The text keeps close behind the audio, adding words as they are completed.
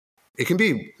It can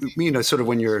be, sort of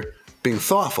when you're being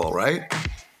thoughtful, right?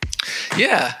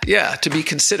 Yeah, to be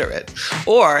considerate.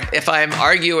 Or if I'm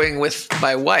arguing with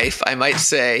my wife, I might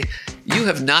say, you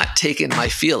have not taken my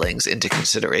feelings into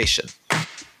consideration.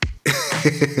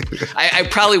 I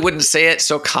probably wouldn't say it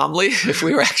so calmly if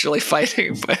we were actually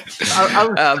fighting, but I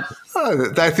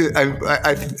think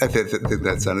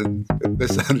that sounded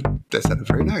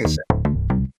very nice.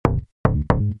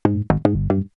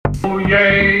 Oh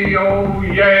yay, oh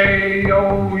yay,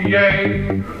 oh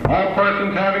yay. All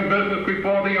persons having business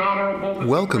before the Honorable...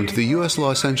 Welcome to the U.S.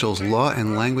 Law Essentials Law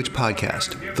and Language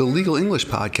Podcast, the legal English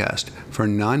podcast for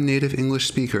non-native English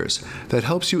speakers that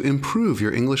helps you improve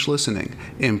your English listening,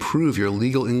 improve your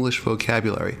legal English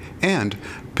vocabulary, and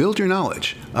build your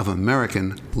knowledge of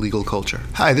American legal culture.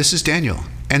 Hi, this is Daniel,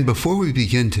 and before we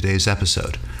begin today's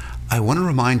episode, I want to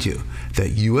remind you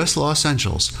that U.S. Law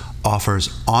Essentials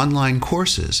offers online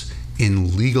courses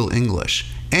in legal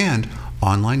English and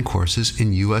online courses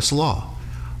in U.S. law.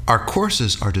 Our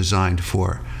courses are designed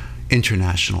for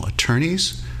international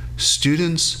attorneys,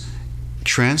 students,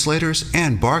 translators,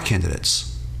 and bar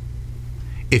candidates.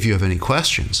 If you have any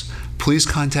questions, please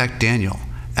contact Daniel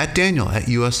at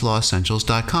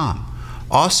uslawessentials.com.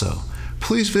 Also,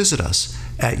 please visit us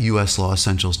at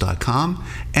uslawessentials.com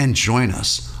and join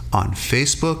us on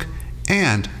Facebook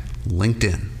and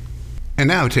LinkedIn. And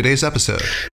now, today's episode.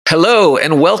 Hello,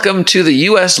 and welcome to the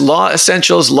U.S. Law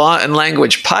Essentials Law and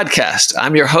Language Podcast.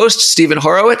 I'm your host, Stephen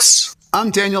Horowitz. I'm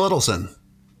Daniel Edelson.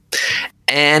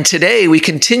 And today we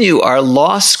continue our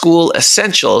Law School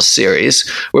Essentials series,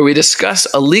 where we discuss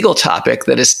a legal topic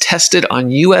that is tested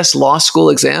on U.S. law school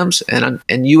exams and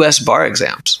U.S. bar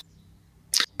exams.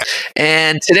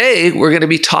 And today we're going to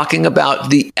be talking about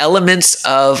the elements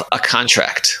of a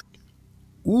contract.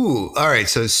 Ooh, all right.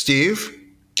 So, Steve.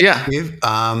 Yeah. Steve,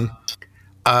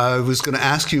 I was going to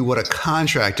ask you what a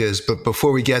contract is, but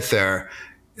before we get there,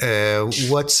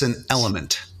 what's an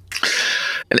element?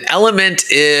 An element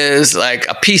is like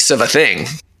a piece of a thing.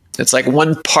 It's like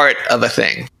one part of a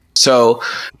thing. So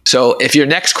if your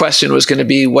next question was going to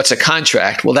be, what's a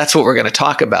contract? Well, that's what we're going to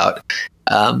talk about.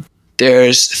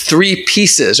 There's three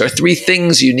pieces or three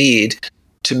things you need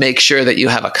to make sure that you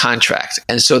have a contract.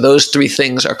 And so those three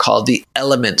things are called the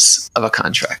elements of a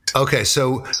contract. Okay,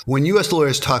 so when U.S.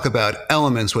 lawyers talk about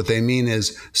elements, what they mean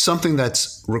is something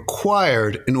that's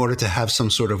required in order to have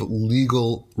some sort of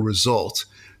legal result.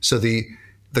 So the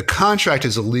contract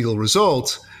is a legal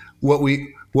result. What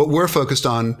we're focused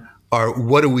on are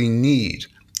what do we need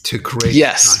to create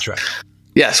a contract?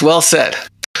 Yes, well said.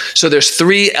 So there's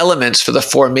three elements for the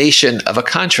formation of a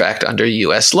contract under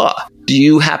U.S. law. Do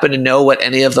you happen to know what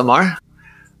any of them are?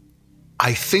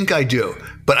 I think I do,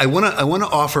 but I want to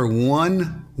offer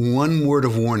one word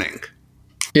of warning.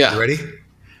 Yeah. You ready?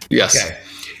 Yes. Okay.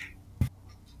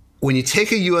 When you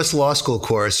take a U.S. law school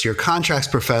course, your contracts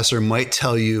professor might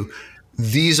tell you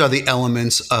these are the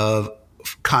elements of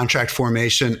contract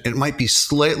formation. It might be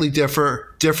slightly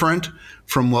different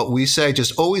from what we say.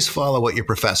 Just always follow what your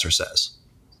professor says.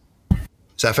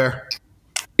 Is that fair?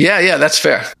 Yeah, that's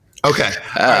fair. Okay.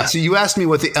 All right. So you asked me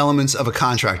what the elements of a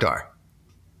contract are.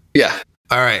 Yeah.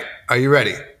 All right. Are you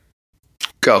ready?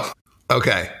 Go.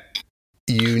 Okay.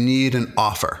 You need an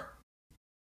offer.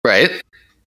 Right.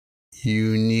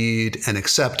 You need an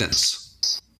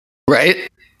acceptance. Right.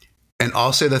 And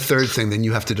I'll say the third thing, then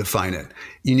you have to define it.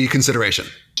 You need consideration.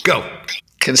 Go.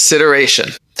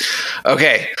 Consideration.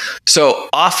 Okay. So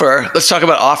offer, let's talk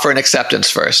about offer and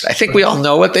acceptance first. I think we all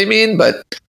know what they mean, but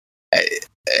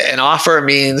an offer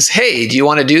means, hey, do you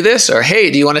want to do this? Or, hey,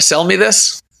 do you want to sell me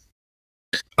this?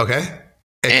 Okay.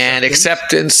 And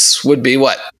acceptance would be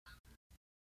what?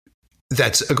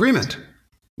 That's agreement.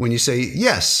 When you say,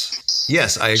 yes,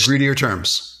 I agree to your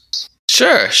terms.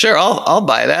 Sure, I'll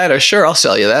buy that, or sure, I'll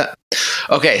sell you that.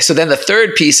 Okay, so then the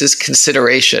third piece is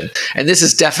consideration. And this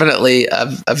is definitely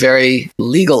a very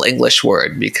legal English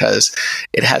word because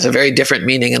it has a very different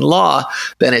meaning in law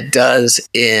than it does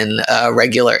in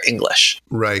regular English.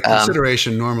 Right.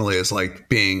 Consideration normally is like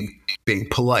being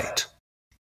polite.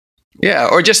 Yeah,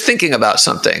 or just thinking about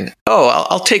something. Oh,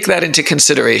 I'll take that into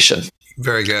consideration.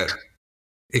 Very good.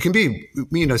 It can be,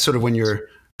 sort of when you're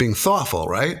being thoughtful,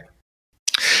 right?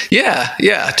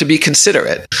 Yeah, to be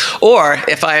considerate. Or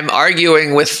if I'm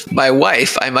arguing with my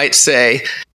wife, I might say,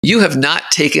 you have not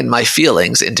taken my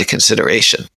feelings into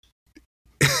consideration.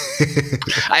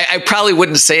 I probably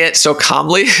wouldn't say it so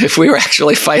calmly if we were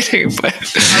actually fighting, but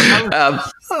I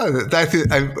think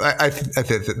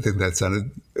that sounded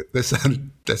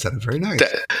very nice.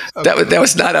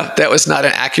 That was not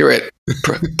an accurate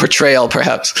portrayal,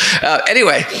 perhaps.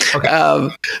 Anyway, okay.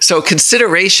 So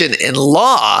consideration in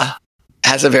law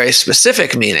has a very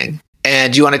specific meaning.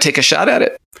 And do you want to take a shot at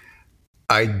it?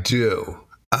 I do.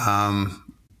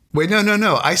 Wait,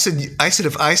 no. I said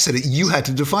if I said it, you had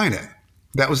to define it.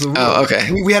 That was the rule. Oh, okay.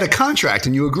 We had a contract,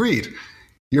 and you agreed.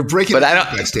 You're breaking the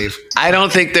contract, Steve. I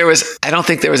don't think there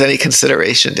was any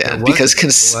consideration, Dan, because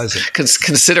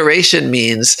consideration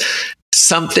means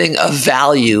something of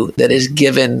value that is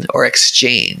given or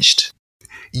exchanged.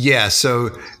 Yeah. So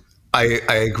I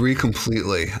agree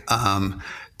completely.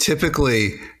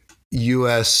 Typically,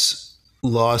 U.S.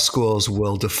 law schools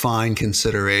will define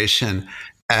consideration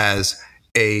as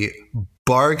a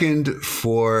bargained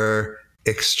for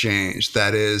exchange.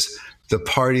 That is, the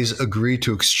parties agree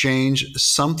to exchange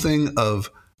something of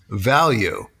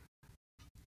value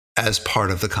as part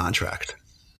of the contract.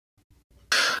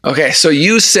 Okay, so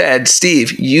you said,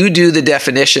 Steve, you do the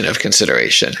definition of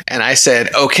consideration. And I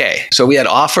said, okay. So we had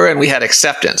offer and we had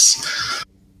acceptance.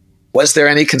 Was there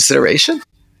any consideration?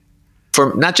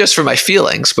 For not just for my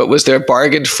feelings, but was there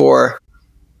bargained for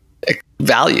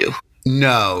value?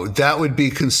 No, that would be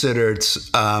considered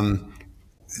a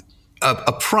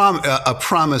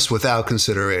promise without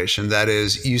consideration. That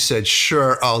is, you said,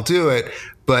 sure, I'll do it,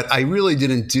 but I really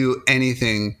didn't do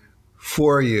anything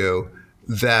for you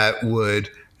that would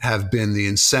have been the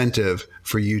incentive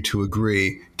for you to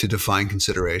agree to define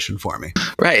consideration for me.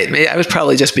 Right. I was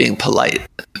probably just being polite.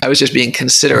 I was just being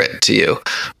considerate to you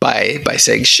by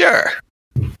saying, sure.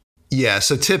 Yeah.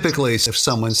 So typically, if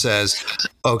someone says,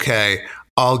 okay,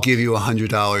 I'll give you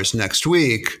 $100 next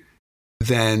week,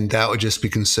 then that would just be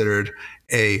considered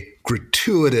a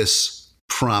gratuitous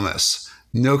promise.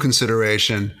 No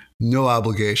consideration, no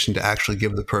obligation to actually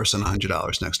give the person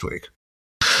 $100 next week.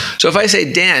 So if I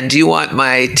say, Dan, do you want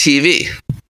my TV?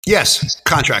 Yes,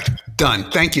 contract, done.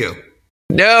 Thank you.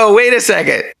 No, wait a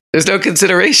second. There's no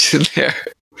consideration there.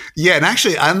 Yeah, and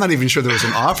actually, I'm not even sure there was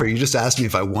an offer. You just asked me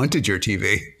if I wanted your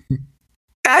TV.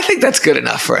 I think that's good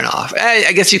enough for an offer.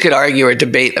 I guess you could argue or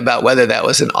debate about whether that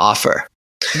was an offer.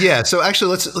 Yeah. So actually,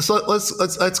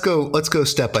 let's go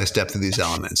step by step through these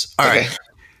elements. All right.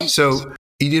 So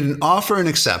you did an offer and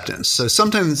acceptance. So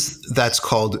sometimes that's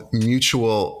called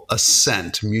mutual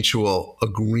assent, mutual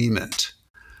agreement.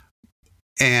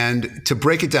 And to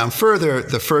break it down further,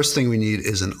 the first thing we need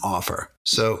is an offer.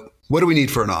 So what do we need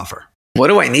for an offer? What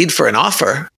do I need for an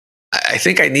offer? I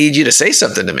think I need you to say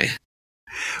something to me.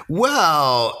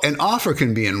 Well, an offer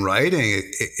can be in writing.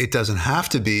 It doesn't have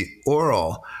to be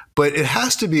oral, but it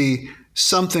has to be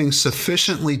something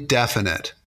sufficiently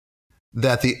definite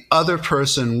that the other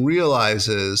person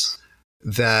realizes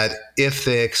that if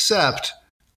they accept,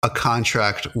 a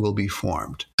contract will be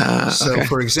formed. So,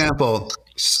 for example,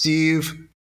 Steve,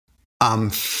 I'm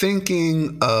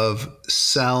thinking of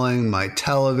selling my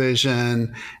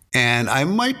television, and I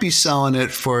might be selling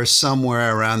it for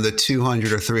somewhere around the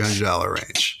 $200 or $300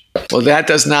 range. Well, that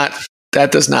does not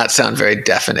sound very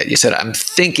definite. You said, I'm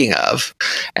thinking of,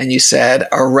 and you said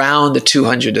around the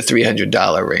 $200 to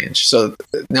 $300 range. So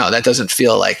no, that doesn't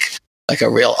feel like a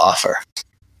real offer.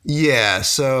 Yeah.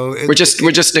 So we're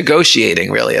just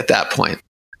negotiating really at that point.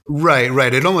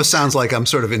 Right. It almost sounds like I'm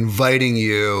sort of inviting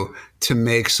you to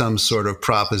make some sort of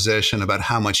proposition about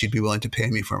how much you'd be willing to pay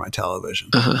me for my television.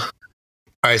 Uh-huh.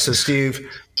 All right. So Steve,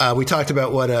 we talked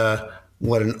about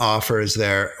what an offer is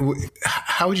there.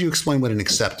 How would you explain what an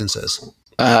acceptance is?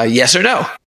 Yes or no?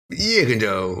 You can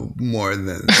do more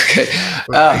than. Okay.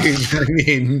 I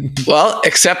mean, well,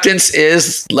 acceptance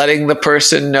is letting the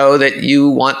person know that you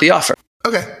want the offer.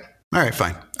 Okay. All right.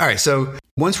 Fine. All right. So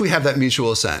once we have that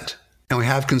mutual assent and we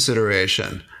have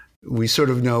consideration, we sort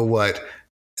of know what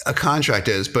a contract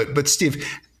is. But Steve,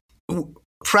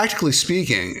 practically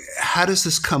speaking, how does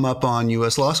this come up on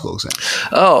U.S. law school exams?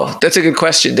 Oh, that's a good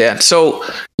question, Dan. So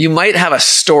you might have a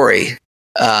story,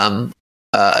 a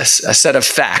set of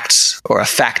facts, or a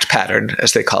fact pattern,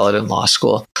 as they call it in law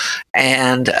school.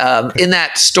 And in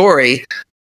that story,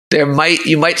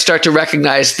 you might start to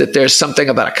recognize that there's something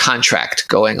about a contract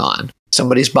going on.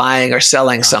 Somebody's buying or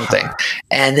selling something,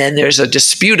 and then there's a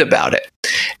dispute about it.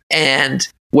 And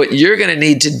what you're going to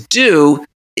need to do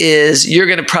is you're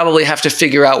going to probably have to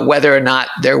figure out whether or not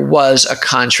there was a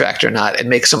contract or not and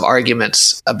make some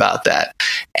arguments about that.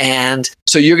 And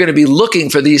so you're going to be looking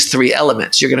for these three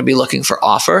elements. You're going to be looking for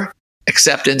offer,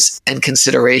 acceptance, and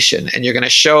consideration. And you're going to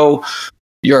show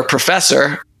your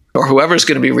professor or whoever's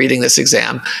going to be reading this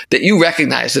exam that you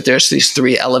recognize that there's these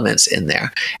three elements in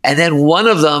there. And then one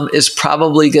of them is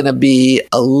probably going to be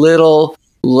a little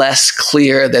less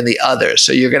clear than the others.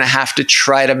 So you're going to have to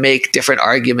try to make different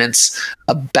arguments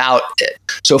about it.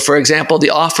 So for example, the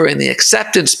offer and the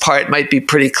acceptance part might be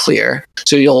pretty clear.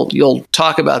 So you'll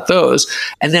talk about those.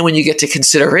 And then when you get to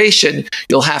consideration,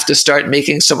 you'll have to start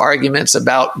making some arguments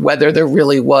about whether there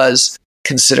really was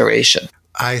consideration.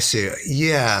 I see.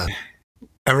 Yeah.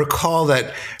 I recall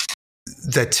that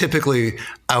typically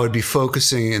I would be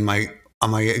focusing on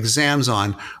my exams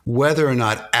on whether or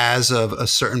not, as of a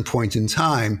certain point in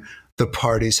time, the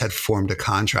parties had formed a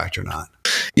contract or not.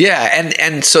 Yeah,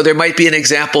 and so there might be an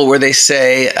example where they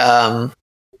say,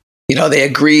 they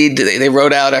agreed, they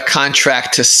wrote out a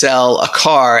contract to sell a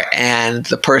car, and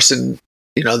the person,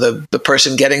 the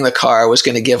person getting the car was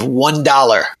going to give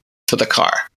 $1 for the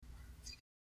car.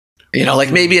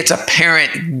 Like maybe it's a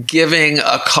parent giving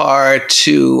a car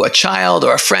to a child,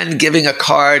 or a friend giving a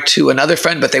car to another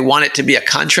friend, but they want it to be a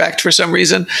contract for some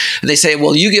reason. And they say,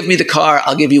 well, you give me the car,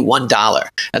 I'll give you $1.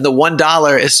 And the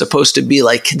 $1 is supposed to be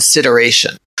like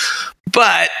consideration.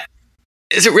 But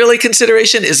is it really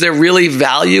consideration? Is there really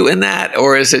value in that?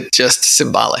 Or is it just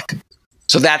symbolic?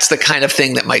 So that's the kind of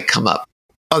thing that might come up.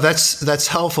 Oh, that's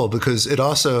helpful, because it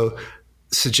also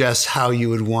suggests how you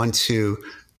would want to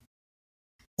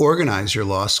organize your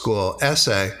law school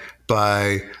essay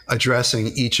by addressing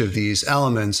each of these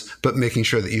elements, but making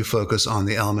sure that you focus on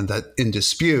the element that in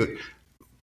dispute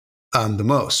the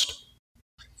most.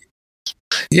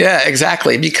 Yeah,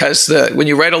 exactly. Because when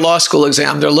you write a law school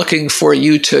exam, they're looking for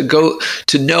you to go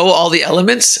to know all the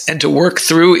elements and to work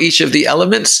through each of the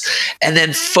elements, and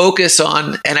then focus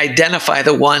on and identify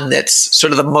the one that's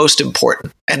sort of the most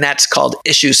important. And that's called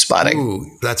issue spotting. Ooh,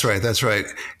 that's right. That's right.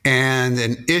 And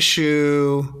an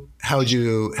issue, how would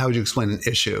you explain an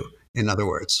issue, in other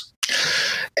words?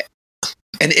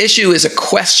 An issue is a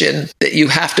question that you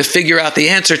have to figure out the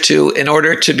answer to in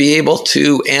order to be able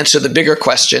to answer the bigger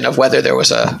question of whether there was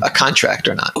a contract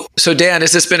or not. So, Dan,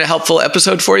 has this been a helpful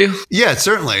episode for you? Yeah,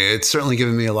 certainly. It's certainly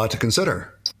given me a lot to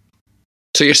consider.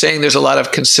 So you're saying there's a lot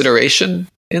of consideration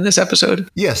in this episode?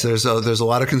 Yes, there's a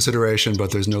lot of consideration,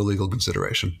 but there's no legal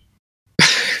consideration.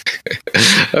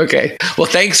 Okay. Well,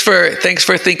 thanks for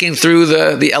thinking through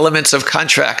the elements of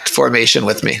contract formation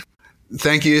with me.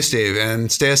 Thank you, Steve,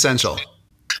 and stay essential.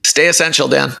 Stay essential,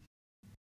 Dan.